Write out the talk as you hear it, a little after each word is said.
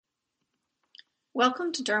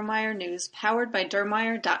Welcome to Dermwire News, powered by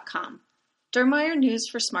Dermwire.com. Dermwire News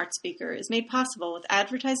for Smart Speaker is made possible with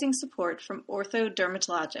advertising support from Ortho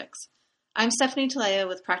Dermatologics. I'm Stephanie Talea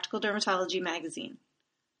with Practical Dermatology Magazine.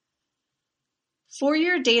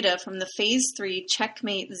 4-year data from the Phase 3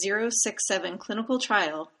 Checkmate 067 clinical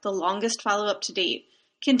trial, the longest follow-up to date,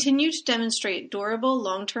 continue to demonstrate durable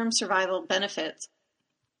long-term survival benefits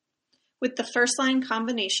with the first-line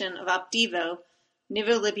combination of Opdivo,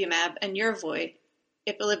 nivolumab, and Yervoy,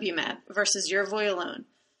 ipilimumab, versus Yervoy alone,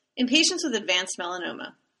 in patients with advanced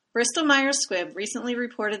melanoma. Bristol Myers Squibb recently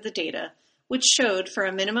reported the data, which showed for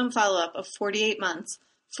a minimum follow-up of 48 months,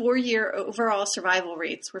 4-year overall survival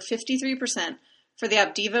rates were 53% for the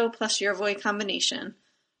Opdivo plus Yervoy combination,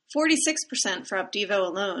 46% for Opdivo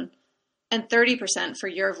alone, and 30% for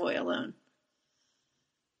Yervoy alone.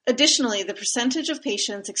 Additionally, the percentage of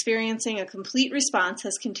patients experiencing a complete response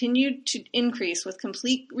has continued to increase, with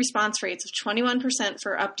complete response rates of 21%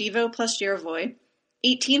 for Opdivo plus Yervoy,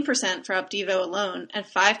 18% for Opdivo alone, and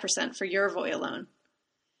 5% for Yervoy alone.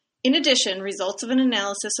 In addition, results of an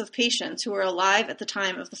analysis of patients who were alive at the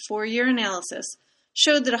time of the 4-year analysis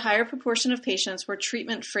showed that a higher proportion of patients were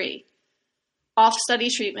treatment-free, off-study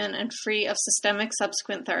treatment and free of systemic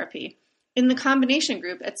subsequent therapy, in the combination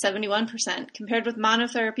group at 71%, compared with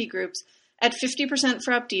monotherapy groups at 50%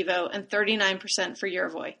 for Opdivo and 39% for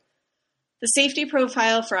Yervoy. The safety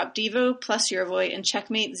profile for Opdivo plus Yervoy in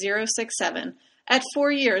Checkmate 067 at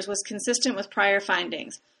 4 years was consistent with prior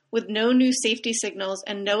findings, with no new safety signals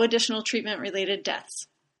and no additional treatment-related deaths.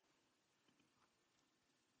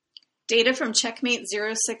 Data from Checkmate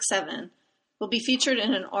 067 will be featured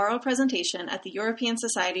in an oral presentation at the European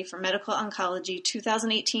Society for Medical Oncology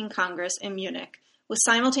 2018 Congress in Munich, with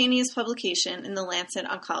simultaneous publication in the Lancet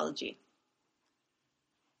Oncology.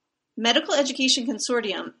 Medical Education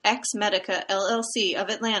Consortium Ex Medica LLC of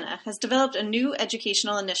Atlanta has developed a new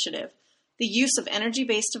educational initiative, the use of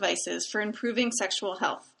energy-based devices for improving sexual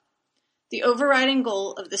health. The overriding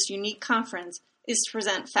goal of this unique conference is to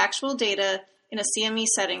present factual data in a CME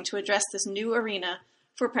setting to address this new arena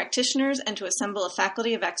for practitioners and to assemble a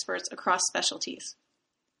faculty of experts across specialties.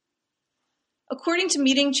 According to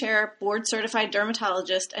meeting chair, board-certified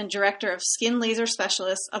dermatologist and director of skin laser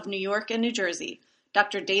specialists of New York and New Jersey,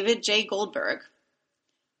 Dr. David J. Goldberg,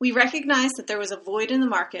 we recognize that there was a void in the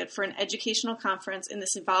market for an educational conference in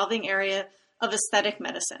this evolving area of aesthetic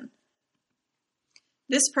medicine.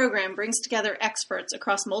 This program brings together experts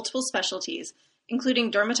across multiple specialties,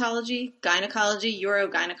 including dermatology, gynecology,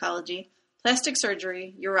 urogynecology, plastic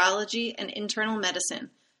surgery, urology, and internal medicine,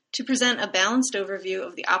 to present a balanced overview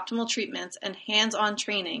of the optimal treatments and hands-on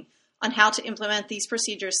training on how to implement these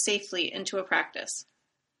procedures safely into a practice.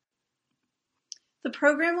 The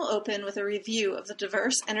program will open with a review of the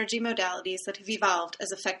diverse energy modalities that have evolved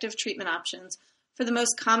as effective treatment options for the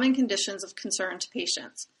most common conditions of concern to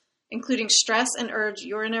patients, including stress and urge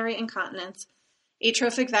urinary incontinence,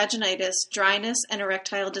 atrophic vaginitis, dryness, and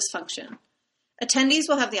erectile dysfunction. Attendees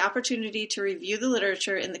will have the opportunity to review the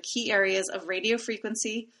literature in the key areas of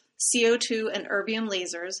radiofrequency, CO2 and erbium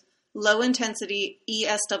lasers, low-intensity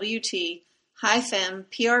ESWT, high-FEM,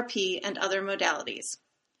 PRP, and other modalities.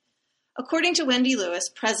 According to Wendy Lewis,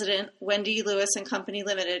 President, Wendy Lewis & Company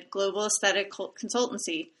Limited, Global Aesthetic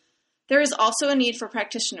Consultancy, there is also a need for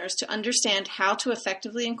practitioners to understand how to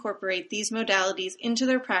effectively incorporate these modalities into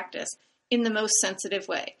their practice in the most sensitive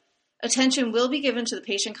way. Attention will be given to the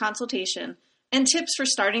patient consultation and tips for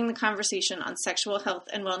starting the conversation on sexual health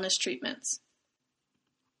and wellness treatments.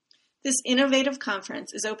 This innovative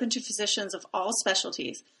conference is open to physicians of all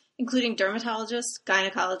specialties, including dermatologists,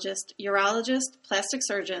 gynecologists, urologists, plastic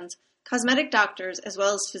surgeons, cosmetic doctors, as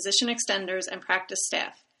well as physician extenders and practice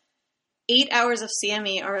staff. 8 hours of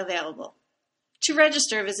CME are available. To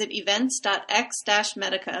register, visit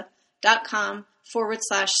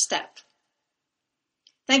events.x-medica.com/step.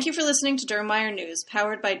 Thank you for listening to Dermwire News,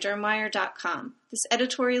 powered by Dermwire.com. This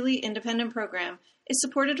editorially independent program is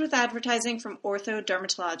supported with advertising from Ortho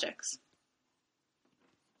Dermatologics.